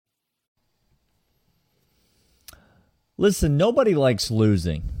Listen, nobody likes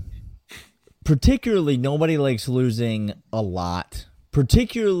losing. Particularly, nobody likes losing a lot.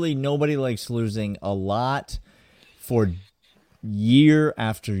 Particularly, nobody likes losing a lot for year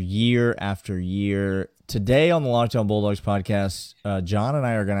after year after year. Today on the Locked On Bulldogs podcast, John and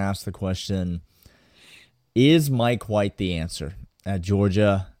I are going to ask the question, is Mike White the answer at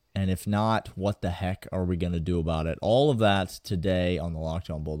Georgia? And if not, what the heck are we going to do about it? All of that today on the Locked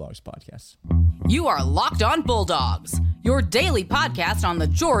On Bulldogs podcast. You are Locked On Bulldogs, your daily podcast on the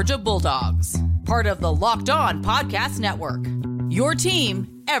Georgia Bulldogs. Part of the Locked On Podcast Network, your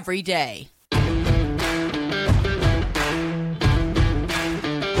team every day.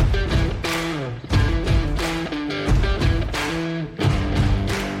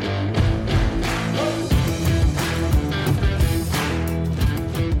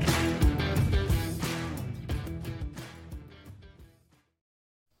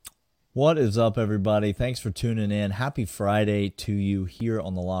 What is up, everybody? Thanks for tuning in. Happy Friday to you here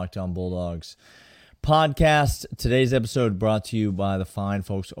on the Locked On Bulldogs podcast. Today's episode brought to you by the fine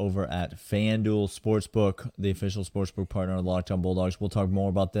folks over at FanDuel Sportsbook, the official sportsbook partner of the Locked On Bulldogs. We'll talk more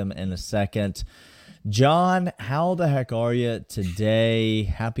about them in a second. John, how the heck are you today?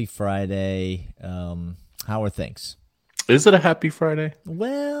 Happy Friday. How are things? Is it a happy Friday?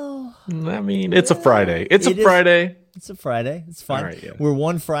 Well, I mean, it's a Friday. It's a Friday. It's a Friday. It's fine. Right, yeah. We're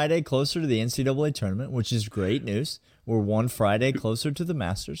one Friday closer to the NCAA tournament, which is great news. We're one Friday closer to the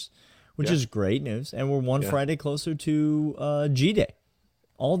Masters, which is great news. And we're one Friday closer to G-Day.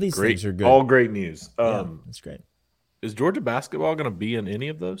 All these things are good. All great news. That's great. Is Georgia basketball going to be in any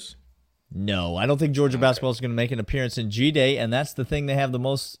of those? No, I don't think Georgia basketball is going to make an appearance in G-Day, and that's the thing they have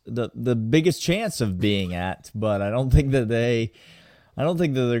the biggest chance of being at. But I don't think that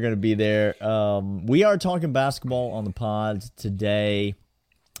they're going to be there. We are talking basketball on the pod today,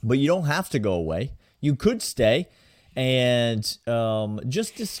 but you don't have to go away. You could stay and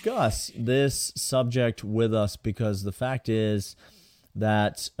just discuss this subject with us, because the fact is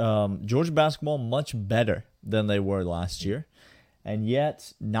that Georgia basketball much better than they were last year, and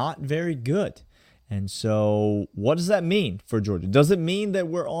yet not very good. And so what does that mean for Georgia? Does it mean that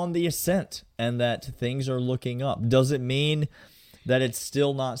we're on the ascent and that things are looking up? Does it mean that it's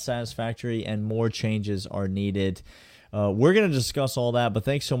still not satisfactory and more changes are needed? We're going to discuss all that, but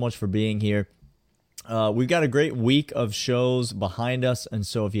thanks so much for being here. We've got a great week of shows behind us, and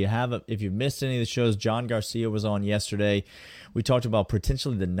so if you've missed any of the shows, John Garcia was on yesterday. We talked about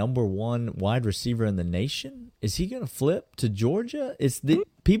potentially the number one wide receiver in the nation. Is he going to flip to Georgia?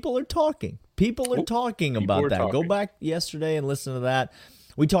 People are talking. People are talking about that. Go back yesterday and listen to that.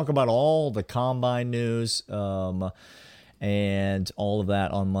 We talk about all the combine news and all of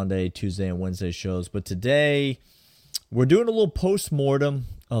that on Monday, Tuesday, and Wednesday shows. But today, we're doing a little post-mortem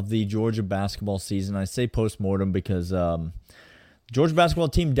of the Georgia basketball season. I say post-mortem because Georgia basketball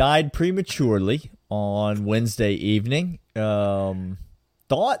team died prematurely on Wednesday evening.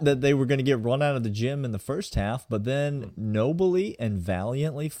 Thought that they were going to get run out of the gym in the first half, but then nobly and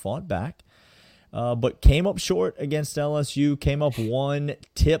valiantly fought back. But came up short against LSU, came up one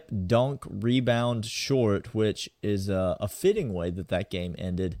tip, dunk, rebound short, which is a fitting way that game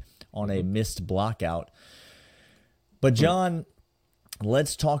ended on a missed blockout. But, John,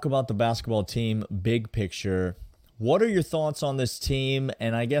 let's talk about the basketball team, big picture. What are your thoughts on this team?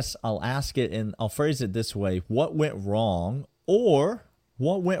 And I guess I'll ask it and I'll phrase it this way. What went wrong or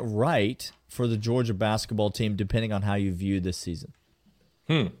what went right for the Georgia basketball team, depending on how you view this season?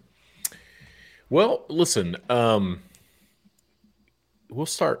 Well, listen, I'll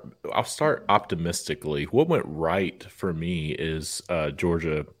start optimistically. What went right for me is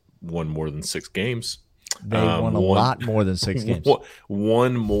Georgia won more than 6 games. They won a lot more than 6 games.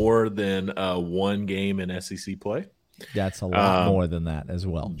 One more than one game in SEC play. That's a lot more than that as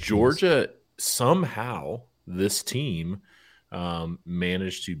well. Georgia, somehow, this team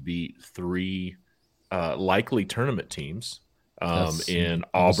managed to beat 3 likely tournament teams in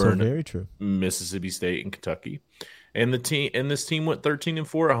Auburn, very true. Mississippi State, and Kentucky. And this team went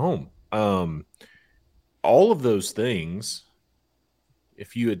 13-4 at home. All of those things,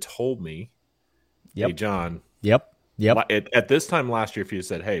 if you had told me, hey, John. Yep. At this time last year, if you had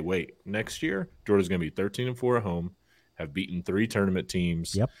said, hey, wait, next year, Georgia's going to be 13-4 at home, have beaten 3 tournament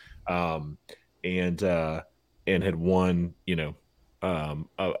teams, and had won,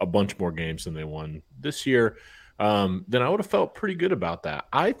 a bunch more games than they won this year, then I would have felt pretty good about that.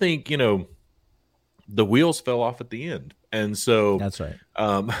 I think, the wheels fell off at the end. And so that's right.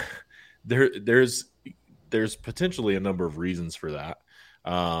 There's potentially a number of reasons for that.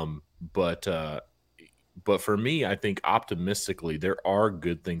 But for me, I think optimistically there are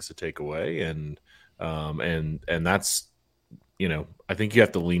good things to take away, and that's I think you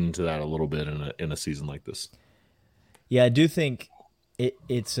have to lean into that a little bit in a season like this. Yeah, I do think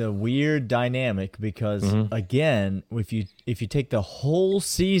it's a weird dynamic because again, if you take the whole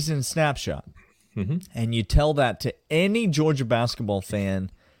season snapshot and you tell that to any Georgia basketball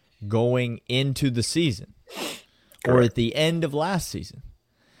fan going into the season or at the end of last season,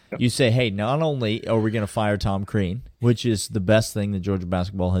 you say, hey, not only are we going to fire Tom Crean, which is the best thing that Georgia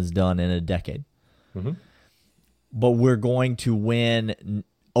basketball has done in a decade, but we're going to win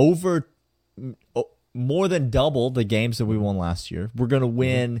over more than double the games that we won last year. We're going to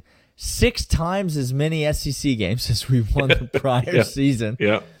win 6 times as many SEC games as we won the prior season.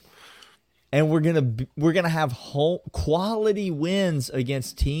 Yeah. And we're gonna have quality wins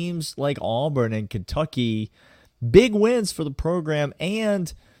against teams like Auburn and Kentucky, big wins for the program,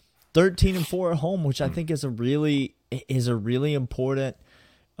 and 13-4 at home, which I think is a really important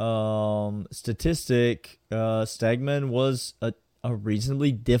statistic. Stegman was a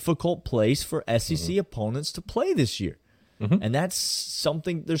reasonably difficult place for SEC opponents to play this year. And that's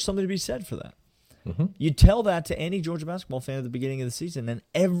something, there's something to be said for that. You tell that to any Georgia basketball fan at the beginning of the season, and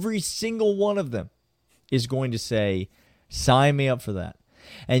every single one of them is going to say, sign me up for that.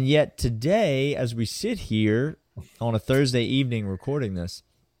 And yet today, as we sit here on a Thursday evening recording this,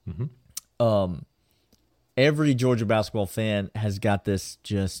 every Georgia basketball fan has got this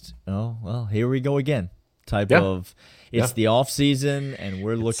just, oh, well, here we go again type of, it's the off season and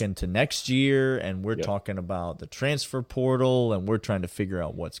we're looking to next year and we're talking about the transfer portal and we're trying to figure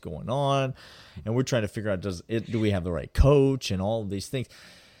out what's going on and we're trying to figure out, do we have the right coach and all of these things.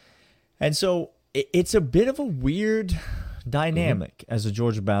 And so it's a bit of a weird dynamic as a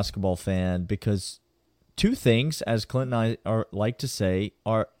Georgia basketball fan because two things, as Clint and I like to say,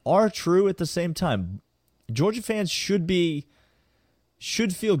 are true at the same time. Georgia fans should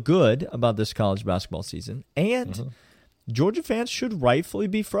feel good about this college basketball season, and Georgia fans should rightfully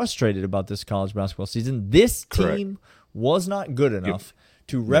be frustrated about this college basketball season. This team was not good enough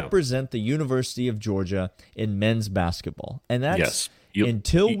to represent the University of Georgia in men's basketball, and that's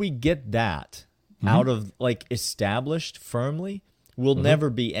until we get that out of established firmly, we'll never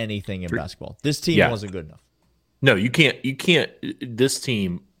be anything in basketball. This team wasn't good enough. No, you can't. This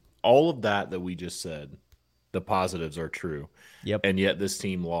team, all of that we just said, the positives are true. Yep. And yet this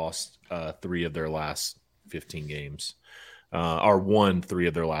team lost 3 of their last 15 games, or won 3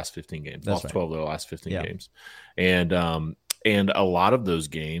 of their last 15 games. That's lost right. 12 of their last 15 games, and a lot of those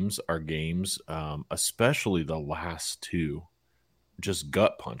games are games, especially the last 2, just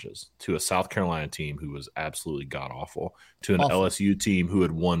gut punches to a South Carolina team who was absolutely god awful, to an LSU team who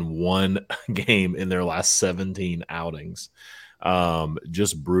had won 1 game in their last 17 outings,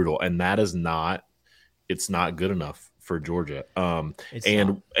 just brutal, and that is not. It's not good enough for Georgia. And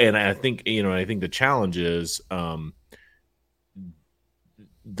I think, I think the challenge is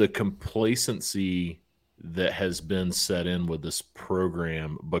the complacency that has been set in with this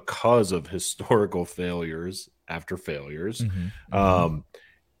program because of historical failures after failures.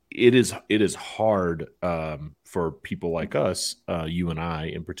 It is hard for people like us, you and I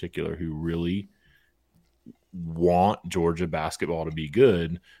in particular, who really want Georgia basketball to be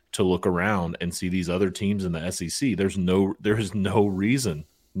good, to look around and see these other teams in the SEC. There is no reason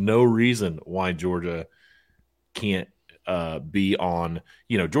why Georgia can't be on.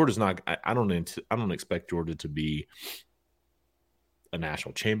 Georgia's not. I don't expect Georgia to be a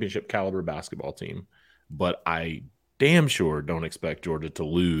national championship caliber basketball team, but I damn sure don't expect Georgia to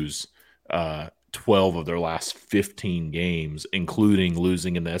lose 12 of their last 15 games, including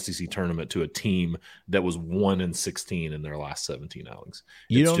losing in the SEC tournament to a team that was 1-16 in their last 17 outings.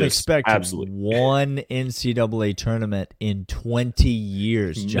 You don't expect one NCAA tournament in 20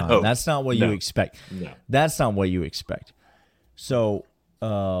 years, John. No, that's not what you expect. No. That's not what you expect. So,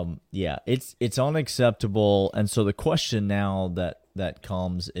 it's unacceptable. And so the question now that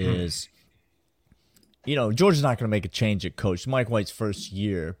comes is, Georgia's not going to make a change at coach. Mike White's first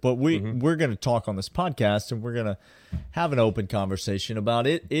year, but we're going to talk on this podcast and we're going to have an open conversation about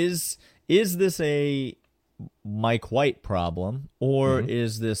it. Is this a Mike White problem or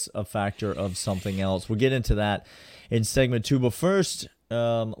is this a factor of something else? We'll get into that in segment 2, but first,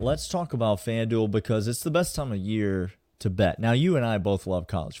 let's talk about FanDuel because it's the best time of year to bet. Now, you and I both love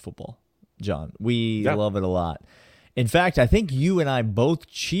college football, John. We love it a lot. In fact, I think you and I both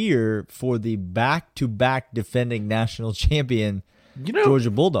cheer for the back-to-back defending national champion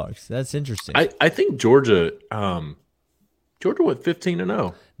Georgia Bulldogs. That's interesting. I think Georgia went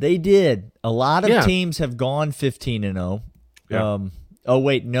 15-0. They did. A lot of teams have gone 15-0. Yeah. A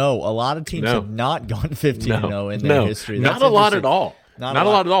lot of teams have not gone 15-0 in their history. Not a lot at all. Not a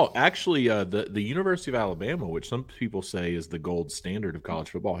lot at all. Actually, the University of Alabama, which some people say is the gold standard of college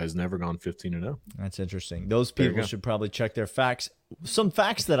football, has never gone 15-0. That's interesting. Those people should probably check their facts. Some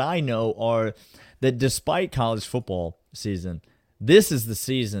facts that I know are that despite college football season, this is the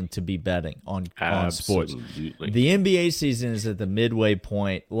season to be betting on sports. The NBA season is at the midway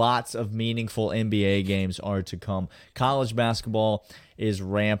point. Lots of meaningful NBA games are to come. College basketball is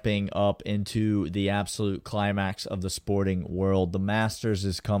ramping up into the absolute climax of the sporting world. The Masters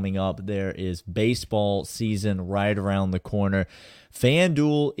is coming up. There is baseball season right around the corner.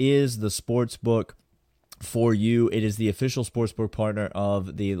 FanDuel is the sports book for you. It is the official sportsbook partner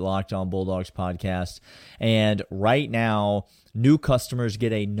of the Locked On Bulldogs podcast. And right now, new customers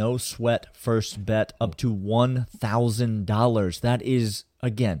get a no-sweat first bet up to $1,000. That is,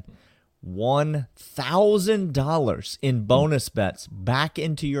 again, $1,000 in bonus bets back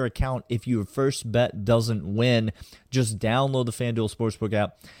into your account if your first bet doesn't win. Just download the FanDuel Sportsbook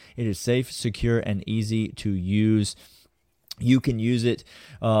app. It is safe, secure, and easy to use. You can use it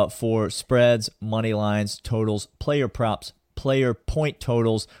for spreads, money lines, totals, player props, player point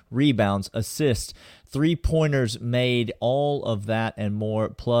totals, rebounds, assists, three-pointers made, all of that and more.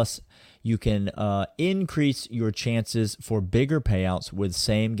 Plus, you can increase your chances for bigger payouts with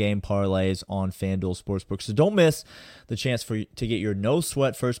same-game parlays on FanDuel Sportsbook. So don't miss the chance to get your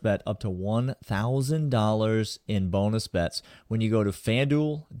no-sweat first bet up to $1,000 in bonus bets when you go to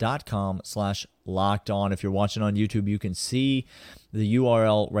FanDuel.com/LockedOn. If you're watching on YouTube, you can see the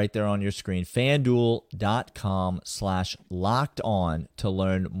URL right there on your screen, FanDuel.com/LockedOn, to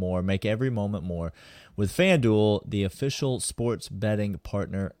learn more. Make every moment more with FanDuel, the official sports betting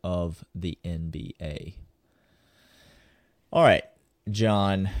partner of the NBA. All right,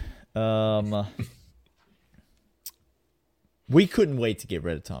 John. We couldn't wait to get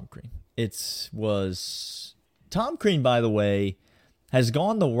rid of Tom Crean. Tom Crean, by the way, has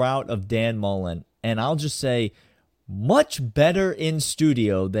gone the route of Dan Mullen, and I'll just say much better in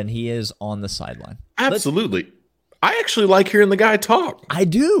studio than he is on the sideline. Absolutely. I actually like hearing the guy talk. I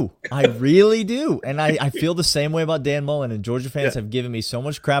do. I really do. And I feel the same way about Dan Mullen, and Georgia fans have given me so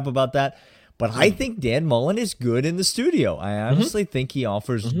much crap about that. But I think Dan Mullen is good in the studio. I honestly think he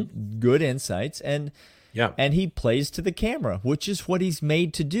offers good insights, and he plays to the camera, which is what he's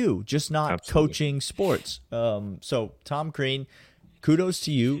made to do, just not coaching sports. So, Tom Crean, kudos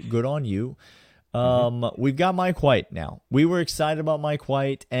to you. Good on you. We've got Mike White now. We were excited about Mike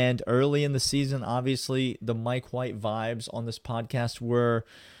White, and early in the season, obviously, the Mike White vibes on this podcast we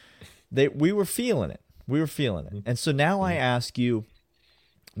were feeling it. And so now I ask you,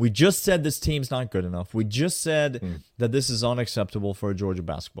 we just said this team's not good enough. We just said that this is unacceptable for a Georgia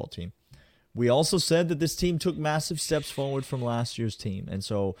basketball team. We also said that this team took massive steps forward from last year's team. And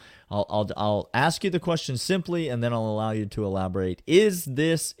so I'll ask you the question simply, and then I'll allow you to elaborate. Does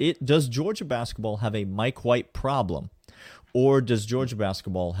Georgia basketball have a Mike White problem, or does Georgia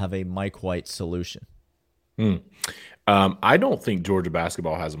basketball have a Mike White solution? I don't think Georgia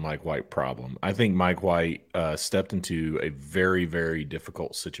basketball has a Mike White problem. I think Mike White stepped into a very, very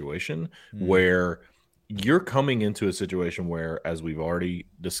difficult situation where you're coming into a situation where, as we've already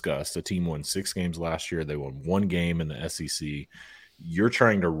discussed, the team won 6 games last year. They won 1 game in the SEC. You're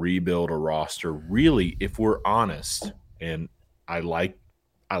trying to rebuild a roster. Really, if we're honest, and I like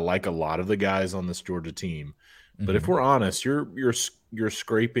a lot of the guys on this Georgia team, but if we're honest, you're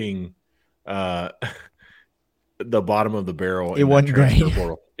scraping the bottom of the barrel. It wasn't great.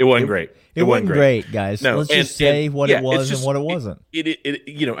 It wasn't great. It wasn't great, guys. No, let's just say what it was and what it wasn't. It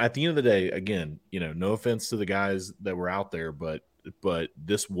at the end of the day, again, no offense to the guys that were out there, but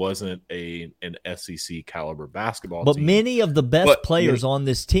this wasn't an SEC caliber basketball team. But many of the best players on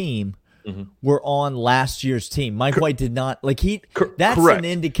this team were on last year's team. Mike White did not that's correct. An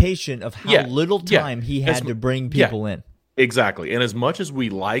indication of how little time he had to bring people in. Exactly. And as much as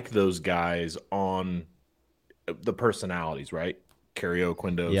we like those guys on the personalities, right? Kerry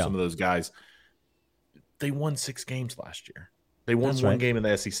Oquendo, some of those guys, they won 6 games last year. They won one game in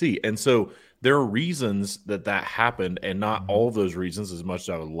the SEC. And so there are reasons that happened, and not all of those reasons, as much as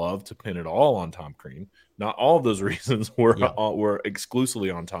I would love to pin it all on Tom Crean, not all of those reasons were exclusively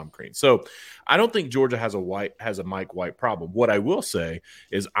on Tom Crean. So I don't think Georgia has a Mike White problem. What I will say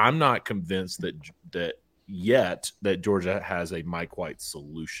is I'm not convinced that Georgia has a Mike White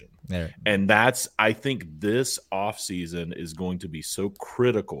solution. And I think this offseason is going to be so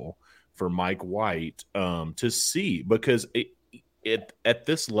critical for Mike White to see, because at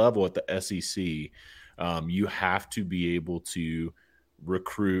this level at the SEC, you have to be able to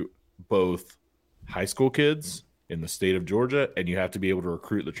recruit both high school kids in the state of Georgia, and you have to be able to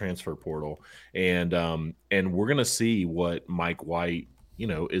recruit the transfer portal. And we're going to see what Mike White,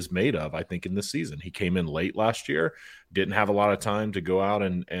 is made of, I think, in this season. He came in late last year, didn't have a lot of time to go out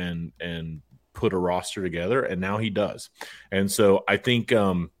and put a roster together, and now he does. And so I think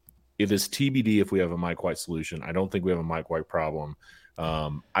it is TBD if we have a Mike White solution. I don't think we have a Mike White problem.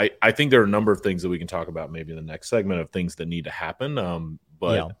 I think there are a number of things that we can talk about maybe in the next segment of things that need to happen.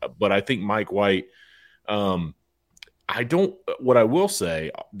 But I think Mike White, what I will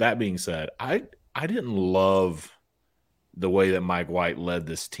say, that being said, I didn't love the way that Mike White led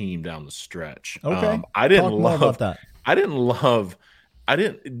this team down the stretch. Okay.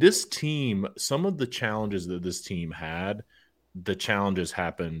 This team, some of the challenges that this team had, the challenges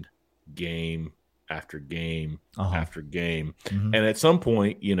happened game after game after game. Mm-hmm. And at some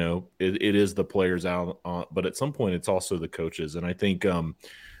point, it is the players out on, but at some point it's also the coaches. And I think, Georgia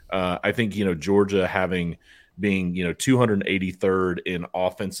being 283rd in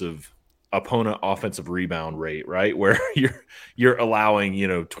opponent offensive rebound rate, right? Where you're allowing,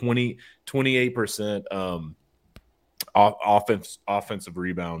 28% offensive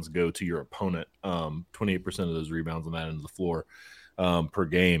rebounds go to your opponent. 28% of those rebounds on that end of the floor per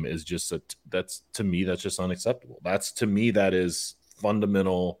game is just that's just unacceptable. That is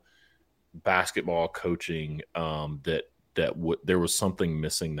fundamental basketball coaching. There was something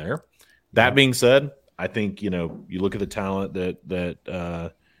missing there. That being said, I think you look at the talent that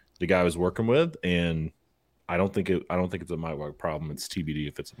the guy was working with, and I don't think it's a Mike White problem. It's TBD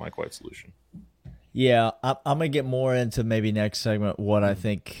if it's a Mike White solution. Yeah, I'm gonna get more into maybe next segment what I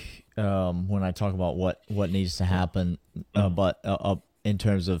think when I talk about what needs to happen, but in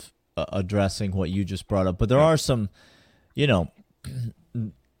terms of addressing what you just brought up. But there are some, some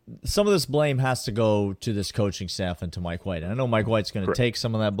of this blame has to go to this coaching staff and to Mike White. And I know Mike White's going to take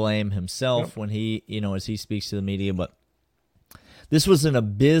some of that blame himself when he, as he speaks to the media, but this was an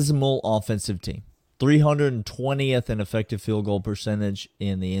abysmal offensive team. 320th in effective field goal percentage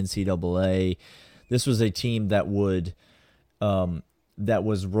in the NCAA. This was a team that was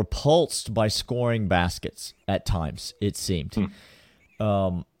repulsed by scoring baskets at times, it seemed.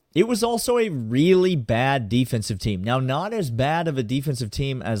 It was also a really bad defensive team. Now, not as bad of a defensive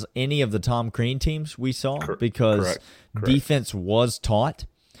team as any of the Tom Crean teams we saw because defense was taught.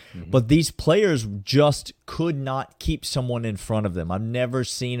 But these players just could not keep someone in front of them. I've never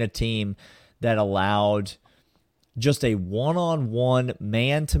seen a team that allowed just a one-on-one,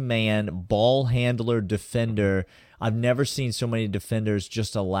 man-to-man ball handler defender. I've never seen so many defenders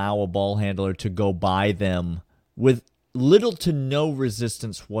just allow a ball handler to go by them with little to no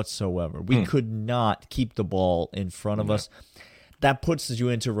resistance whatsoever. We could not keep the ball in front of us. That puts you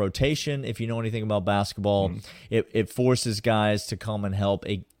into rotation. If you know anything about basketball, it forces guys to come and help.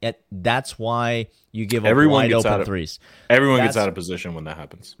 That's why you give up wide open threes. Everyone gets out of position when that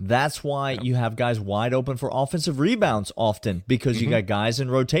happens. That's why you have guys wide open for offensive rebounds often, because you got guys in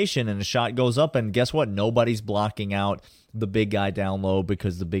rotation and the shot goes up, and guess what? Nobody's blocking out the big guy down low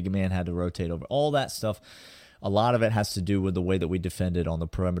because the big man had to rotate over. All that stuff. A lot of it has to do with the way that we defended on the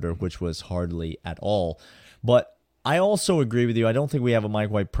perimeter, which was hardly at all. But I also agree with you. I don't think we have a Mike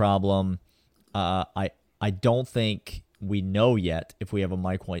White problem. I don't think we know yet if we have a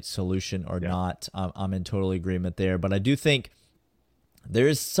Mike White solution or not. I'm in total agreement there. But I do think there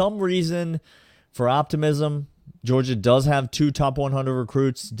is some reason for optimism. Georgia does have 2 top 100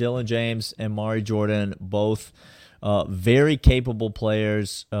 recruits, Dylan James and Mari Jordan, both very capable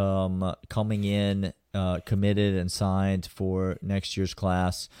players coming in, committed and signed for next year's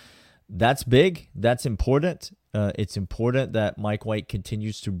class. That's big. That's important. It's important that Mike White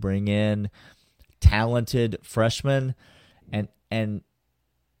continues to bring in talented freshmen. And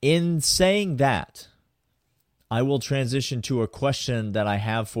in saying that, I will transition to a question that I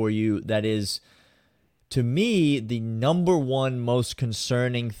have for you that is, to me, the number one most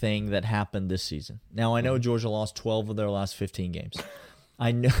concerning thing that happened this season. Now, I know Georgia lost 12 of their last 15 games.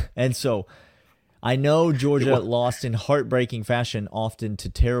 I know, and so I know Georgia lost in heartbreaking fashion, often to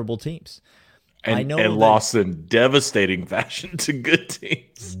terrible teams. And lost in devastating fashion to good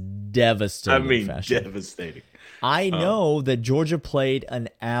teams. Devastating fashion. Devastating. I know that Georgia played an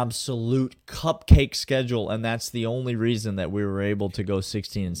absolute cupcake schedule, and that's the only reason that we were able to go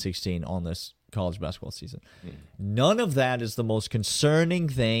 16-16 on this college basketball season. None of that is the most concerning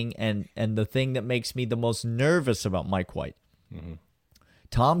thing and the thing that makes me the most nervous about Mike White.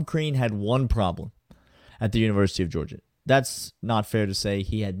 Tom Crean had one problem at the University of Georgia. That's not fair to say.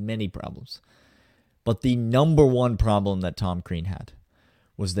 He had many problems. But the number one problem that Tom Crean had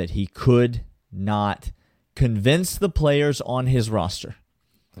was that he could not convince the players on his roster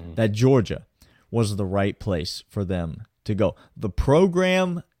that Georgia was the right place for them to go. The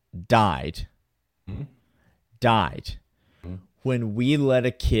program died when we let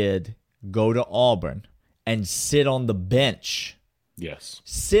a kid go to Auburn and sit on the bench. Yes.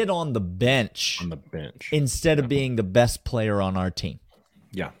 Sit on the bench. On the bench. Instead of being the best player on our team.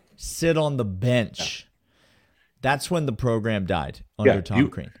 Yeah. Sit on the bench. Yeah. That's when the program died under Tom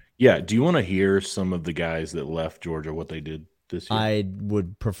Crean. Yeah. Do you want to hear some of the guys that left Georgia, what they did this year? I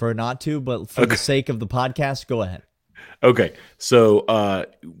would prefer not to, but for the sake of the podcast, go ahead. Okay. So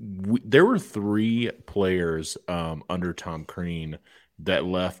there were 3 players under Tom Crean that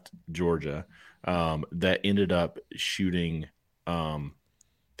left Georgia that ended up shooting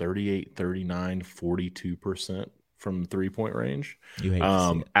 38, 39, 42% from 3-point range. You hate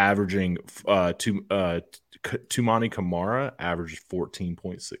to see it. Averaging Tumani Kamara averaged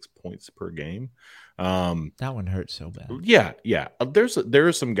 14.6 points per game. That one hurts so bad. Yeah. There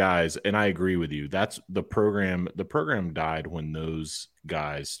are some guys, and I agree with you. That's the program. The program died when those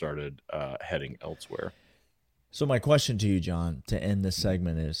guys started heading elsewhere. So my question to you, John, to end this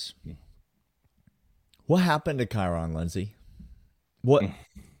segment is, what happened to Kyron Lindsey?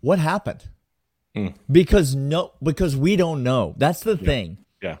 What happened? Because we don't know. That's the thing.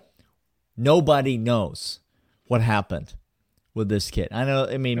 Yeah. Nobody knows what happened with this kid. I know,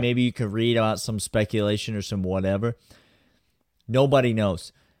 maybe you could read about some speculation or some whatever. Nobody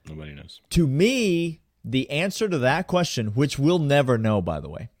knows. Nobody knows. To me, the answer to that question, which we'll never know, by the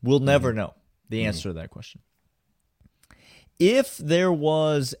way, we'll never know the answer to that question. If there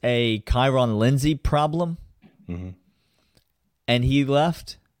was a Kyron Lindsey problem and he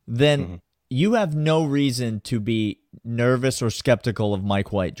left, then you have no reason to be nervous or skeptical of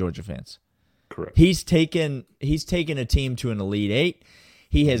Mike White, Georgia fans. Correct. He's taken a team to an Elite Eight.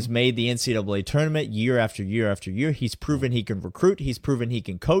 He has made the NCAA tournament year after year after year. He's proven he can recruit. He's proven he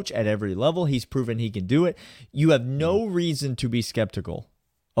can coach at every level. He's proven he can do it. You have no reason to be skeptical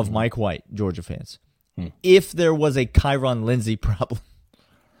of Mike White, Georgia fans, if there was a Kyron Lindsey problem.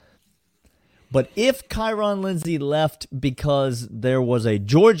 But if Kyron Lindsey left because there was a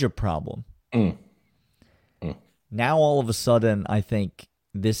Georgia problem, now all of a sudden I think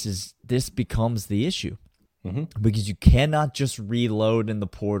this becomes the issue. Because you cannot just reload in the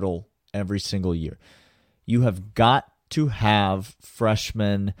portal every single year. You have got to have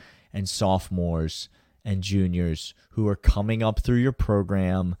freshmen and sophomores and juniors who are coming up through your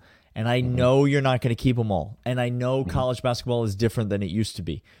program. And I know you're not going to keep them all. And I know college basketball is different than it used to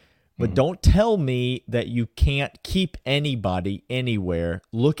be. But don't tell me that you can't keep anybody anywhere.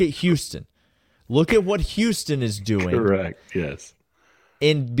 Look at Houston. Look at what Houston is doing. Correct, yes.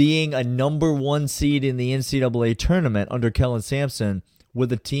 In being a number 1 seed in the NCAA tournament under Kellen Sampson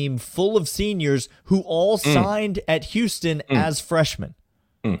with a team full of seniors who all signed at Houston as freshmen.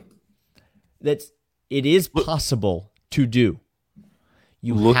 It is possible to do.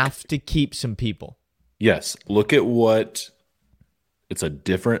 You have to keep some people. Yes. Look at what it's a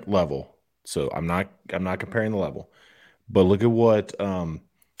different level. So I'm not comparing the level, but look at what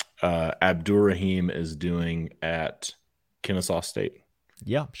Abdur-Rahim is doing at Kennesaw State.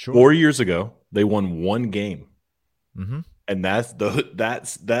 Yeah, sure. 4 years ago, they won 1 game, and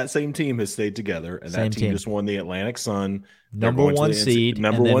that same team has stayed together, and that team just won the Atlantic Sun, number 1 seed,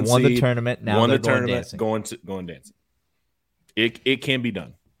 number 1 seed, won the tournament. Now they're going dancing. Going dancing. It can be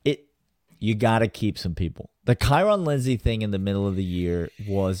done. You got to keep some people. The Kyron Lindsey thing in the middle of the year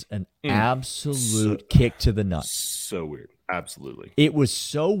was an absolute kick to the nuts. So weird. Absolutely. It was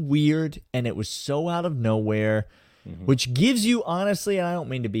so weird, and it was so out of nowhere. Which gives you, honestly, and I don't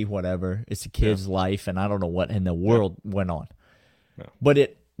mean to be whatever, it's a kid's life, and I don't know what in the world went on.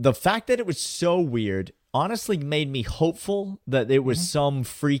 But the fact that it was so weird honestly made me hopeful that it was some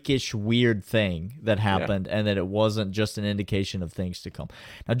freakish, weird thing that happened and that it wasn't just an indication of things to come.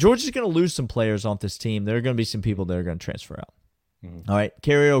 Now, Georgia's going to lose some players off this team. There are going to be some people that are going to transfer out. All right,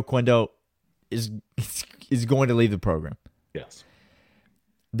 Kerry Oquendo is going to leave the program. Yes.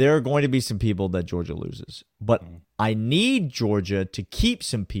 There are going to be some people that Georgia loses. But I need Georgia to keep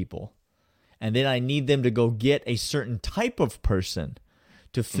some people, and then I need them to go get a certain type of person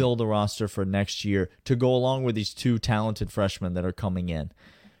to fill the roster for next year to go along with these 2 talented freshmen that are coming in.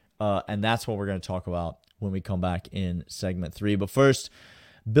 And that's what we're going to talk about when we come back in segment 3. But first,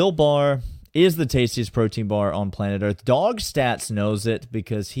 Built Bar is the tastiest protein bar on planet Earth. Dog Stats knows it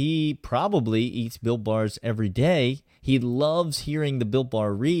because he probably eats Built Bars every day. He loves hearing the Built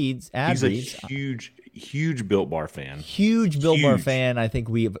Bar ad reads. huge Built Bar fan. Huge Built Bar fan. I think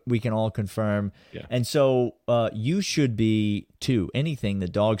we can all confirm. Yeah. And so you should be too. Anything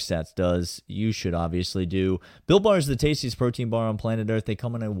that Dog Stats does, you should obviously do. Built Bar is the tastiest protein bar on planet Earth. They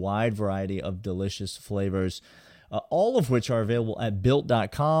come in a wide variety of delicious flavors, all of which are available at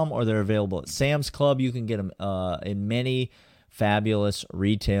Built.com, or they're available at Sam's Club. You can get them in many fabulous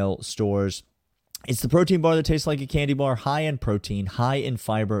retail stores. It's the protein bar that tastes like a candy bar, high in protein, high in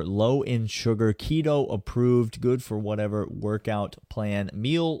fiber, low in sugar, keto approved, good for whatever workout plan,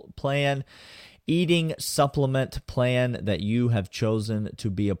 meal plan, eating supplement plan that you have chosen to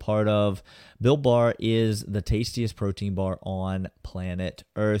be a part of. Built Bar is the tastiest protein bar on planet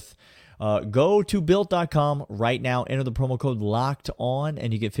Earth. Go to Built.com right now, enter the promo code LOCKEDON,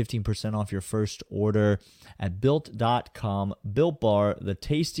 and you get 15% off your first order at Built.com. Built Bar, the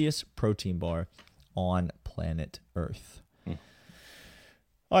tastiest protein bar on planet Earth. All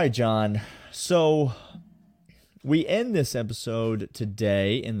right, John. So we end this episode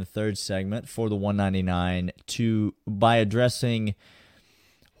today in the third segment for the 199 by addressing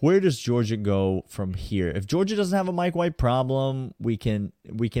where does Georgia go from here. If Georgia doesn't have a Mike White problem, we can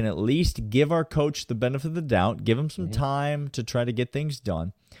at least give our coach the benefit of the doubt, give him some time to try to get things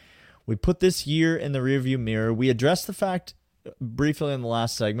done. We put this year in the rearview mirror. We addressed the fact briefly in the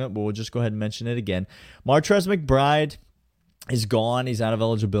last segment, but we'll just go ahead and mention it again. Martrez McBride is gone. He's out of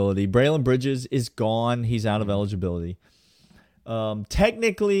eligibility. Braylon Bridges is gone. He's out of eligibility.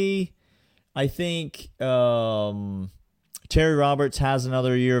 Technically, I think Terry Roberts has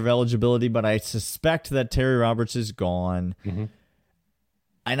another year of eligibility, but I suspect that Terry Roberts is gone.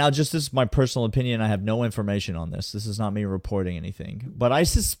 And this is my personal opinion. I have no information on this. This is not me reporting anything. But I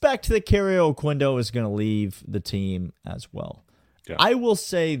suspect that Kerry Oquendo is going to leave the team as well. Yeah. I will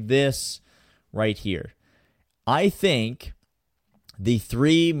say this right here. I think the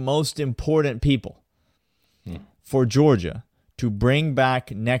three most important people for Georgia to bring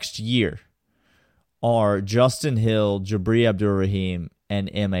back next year are Justin Hill, Jabri Abdur-Rahim, and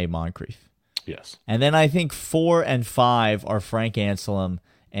M.A. Moncrief. Yes. And then I think 4 and 5 are Frank Anselem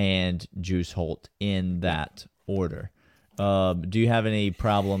and Juice Holt in that order. Do you have any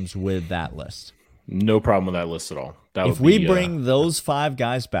problems with that list? No problem with that list at all. If we bring those 5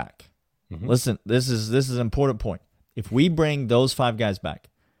 guys back, listen, this is an important point. If we bring those 5 guys back,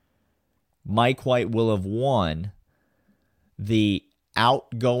 Mike White will have won the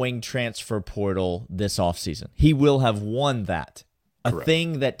outgoing transfer portal this offseason. He will have won that. Correct. A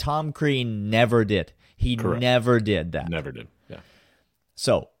thing that Tom Crean never did. He never did that. Never did. Yeah.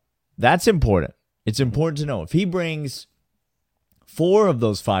 So that's important. It's important to know. If he brings 4 of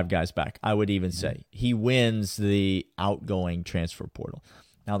those 5 guys back, I would even say he wins the outgoing transfer portal.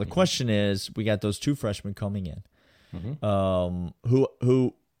 Now the question is, we got those 2 freshmen coming in,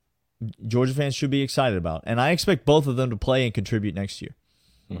 who Georgia fans should be excited about, and I expect both of them to play and contribute next year.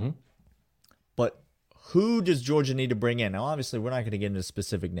 But who does Georgia need to bring in? Now, obviously, we're not going to get into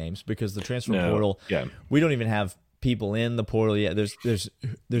specific names because the transfer portal, we don't even have people in the portal yet.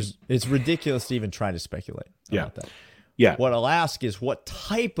 It's ridiculous to even try to speculate about that. Yeah. What I'll ask is, what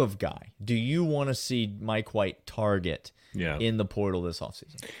type of guy do you want to see Mike White target in the portal this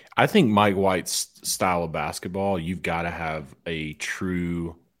offseason? I think Mike White's style of basketball, you've got to have a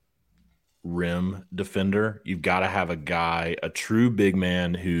true rim defender. You've got to have a true big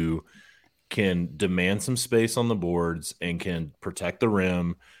man who can demand some space on the boards and can protect the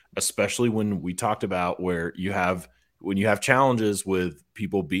rim, especially when we talked about when you have challenges with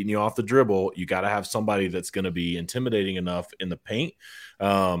people beating you off the dribble. You got to have somebody that's going to be intimidating enough in the paint.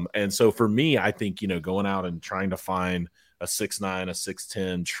 And so for me, I think, going out and trying to find a 6'9", a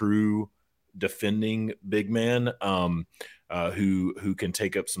 6'10", true defending big man, who can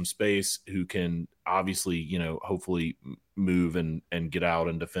take up some space, who can obviously, hopefully move and get out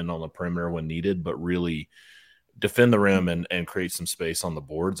and defend on the perimeter when needed, but really defend the rim and create some space on the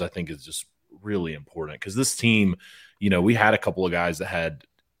boards, I think is just really important. Because this team, we had a couple of guys that had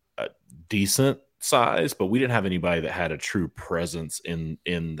a decent size, but we didn't have anybody that had a true presence in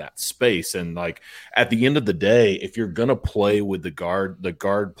that space. And like at the end of the day, if you're gonna play with the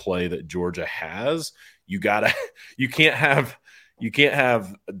guard play that Georgia has, you can't have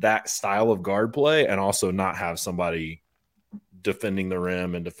that style of guard play and also not have somebody defending the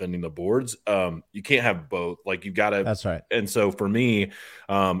rim and defending the boards. You can't have both. Like you gotta. That's right. And so for me,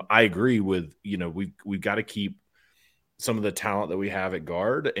 I agree with, we've got to keep some of the talent that we have at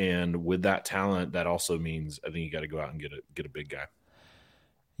guard, and with that talent, that also means I think you got to go out and get a big guy.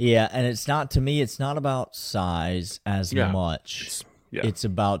 Yeah, and it's not about size as much. It's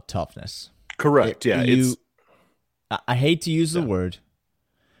about toughness. Correct. I hate to use the word,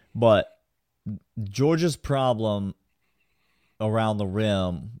 but Georgia's problem around the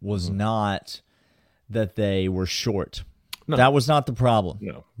rim was not that they were short. No. That was not the problem.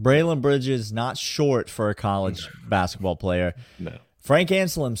 No. Braylon Bridges not short for a college basketball player. No. Frank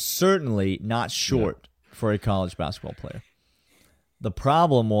Anselem certainly not short for a college basketball player. The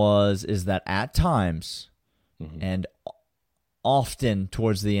problem is that at times, and often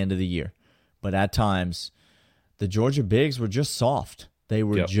towards the end of the year, but at times, the Georgia bigs were just soft. They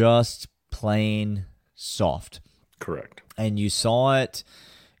were just plain soft. Correct. And you saw it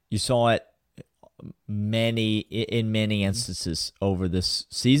in many instances over this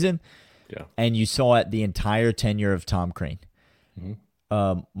season. Yeah. And you saw it the entire tenure of Tom Crean.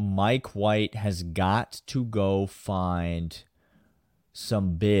 Mike White has got to go find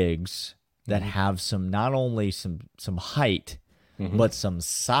some bigs that have some, not only some height, but some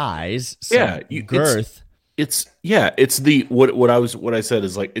size, some girth. It's the what I said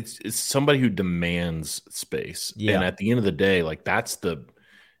is like it's somebody who demands space. Yeah. And at the end of the day, like that's the,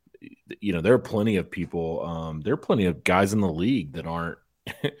 there are plenty of people, there are plenty of guys in the league that aren't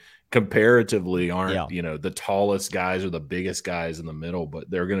comparatively the tallest guys or the biggest guys in the middle, but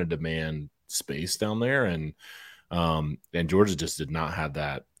they're going to demand space down there. And Georgia just did not have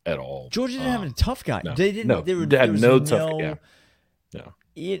that at all. Georgia didn't have a tough guy. No, they didn't. No, they had no tough guy. No.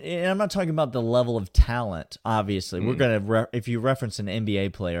 And I'm not talking about the level of talent. Obviously, we're gonna. If you reference an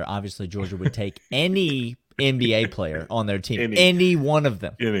NBA player, obviously Georgia would take any NBA player on their team, any one of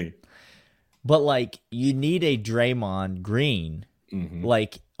them. But like, you need a Draymond Green,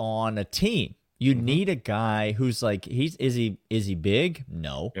 like on a team. You need a guy who's like, is he big?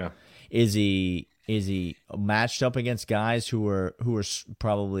 No. Yeah. Is he matched up against guys who are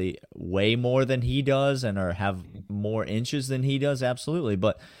probably way more than he does and have more inches than he does? Absolutely.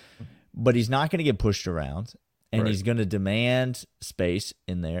 But he's not going to get pushed around, and he's going to demand space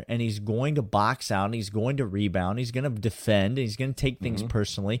in there, and he's going to box out, and he's going to rebound, he's going to defend, and he's going to take things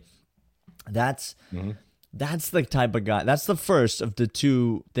personally. That's the type of guy. That's the first of the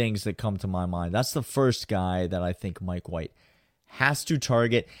two things that come to my mind. That's the first guy that I think Mike White has to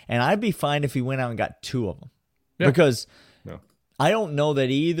target, and I'd be fine if he went out and got two of them, because I don't know that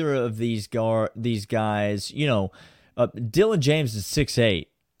either of these guys. Dylan James is 6'8",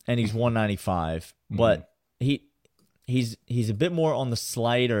 and he's 195, but he's a bit more on the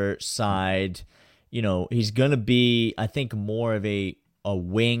slighter side. He's gonna be, I think, more of a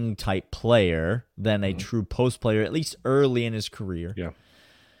wing type player than a true post player, at least early in his career. Yeah.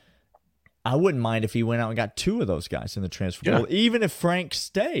 I wouldn't mind if he went out and got two of those guys in the transfer portal, even if Frank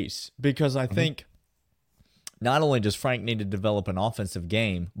stays, because I think not only does Frank need to develop an offensive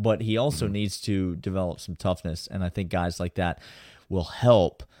game, but he also needs to develop some toughness, and I think guys like that will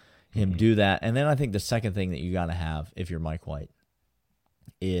help him do that. And then I think the second thing that you got to have if you're Mike White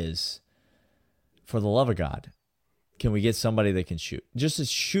is, for the love of God, can we get somebody that can shoot? Just to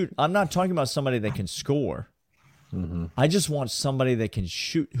shoot. I'm not talking about somebody that can score. I just want somebody that can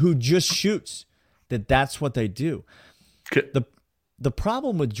shoot, who just shoots, that's what they do. The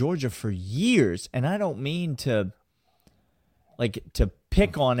problem with Georgia for years, and I don't mean to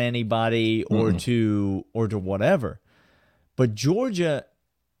pick on anybody or to whatever, but Georgia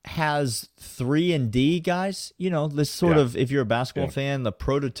has 3-and-D guys, this sort of, if you're a basketball fan, the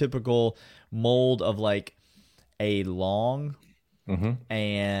prototypical mold of like a long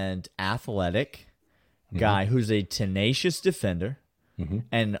and athletic guy who's a tenacious defender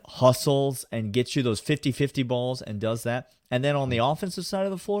and hustles and gets you those 50-50 balls and does that. And then on the offensive side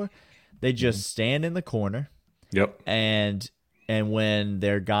of the floor, they just stand in the corner. Yep. And when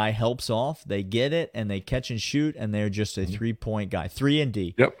their guy helps off, they get it and they catch and shoot, and they're just a 3-point guy.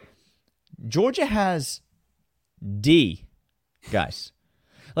 3-and-D. Yep. Georgia has D guys.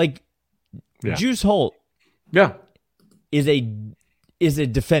 Like Juice Holt is a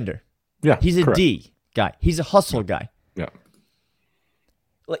defender. Yeah. He's a D guy. He's a hustle guy. Yeah.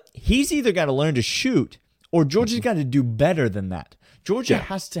 Like, he's either got to learn to shoot, or Georgia's got to do better than that. Georgia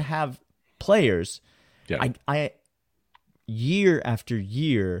has to have players. Yeah. I year after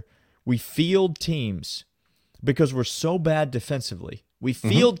year, we field teams, because we're so bad defensively. We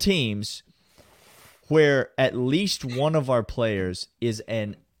field teams where at least one of our players is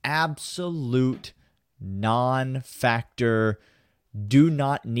an absolute non-factor, do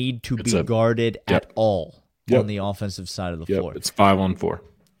not need to be guarded at all on the offensive side of the floor. It's 5-on-4.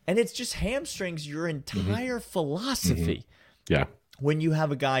 And it's just hamstrings your entire philosophy. Yeah. When you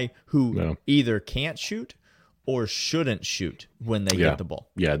have a guy who either can't shoot or shouldn't shoot when they get the ball.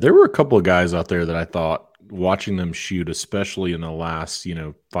 Yeah, there were a couple of guys out there that I thought, watching them shoot, especially in the last,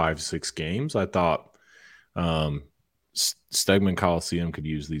 5-6 games, I thought Stegman Coliseum could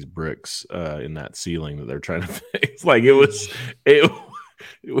use these bricks in that ceiling that they're trying to fix. Like we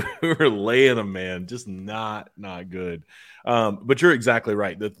were laying them, man, just not good. But you're exactly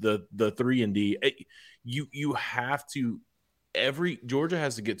right. The 3-and-D, you have to. Georgia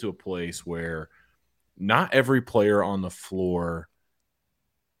has to get to a place where not every player on the floor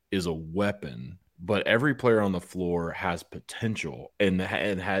is a weapon, but every player on the floor has potential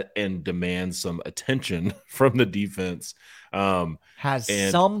and demands some attention from the defense.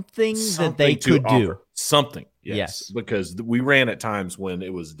 Has something that they could do. Something, yes. Because we ran at times when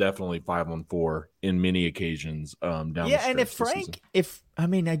it was definitely 5-on-4 in many occasions. Down the stretch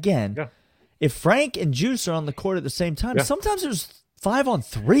and if Frank and Juice are on the court at the same time, sometimes there's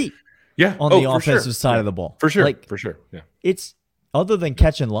 5-on-3. Yeah, on the offensive side of the ball, for sure, for sure. Yeah, it's other than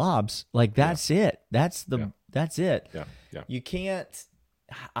catching lobs, like that's it. That's it. Yeah. You can't.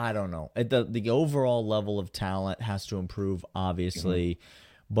 I don't know. The overall level of talent has to improve, obviously,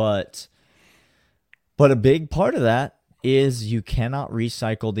 but a big part of that is you cannot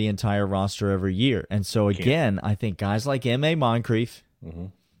recycle the entire roster every year. And so again, I think guys like M.A. Moncrief,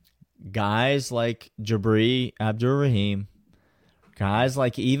 guys like Jabri Abdur-Rahim, guys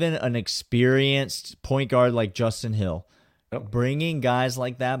like even an experienced point guard like Justin Hill, bringing guys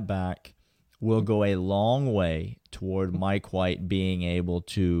like that back will go a long way toward Mike White being able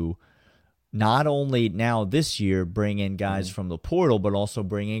to not only now this year bring in guys from the portal, but also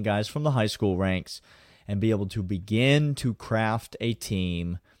bring in guys from the high school ranks and be able to begin to craft a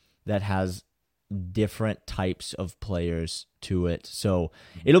team that has different types of players to it. So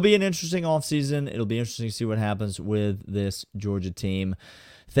it'll be an interesting offseason. It'll be interesting to see what happens with this Georgia team.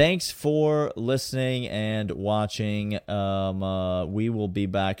 Thanks for listening and watching. We will be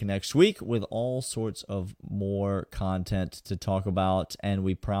back next week with all sorts of more content to talk about, and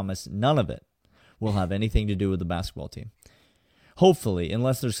we promise none of it will have anything to do with the basketball team. Hopefully,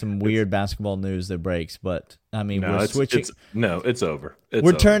 unless there's some weird basketball news that breaks. But, I mean, we're switching. It's over.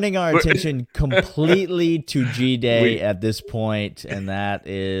 We're turning our attention completely to G-Day at this point, and that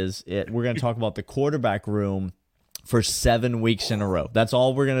is it. We're going to talk about the quarterback room for 7 weeks in a row. That's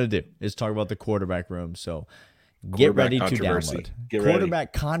all we're going to do is talk about the quarterback room. So get ready to download.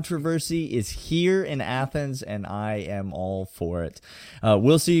 Quarterback controversy is here in Athens, and I am all for it.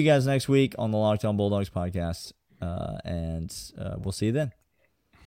 We'll see you guys next week on the Locked On Bulldogs podcast, and we'll see you then.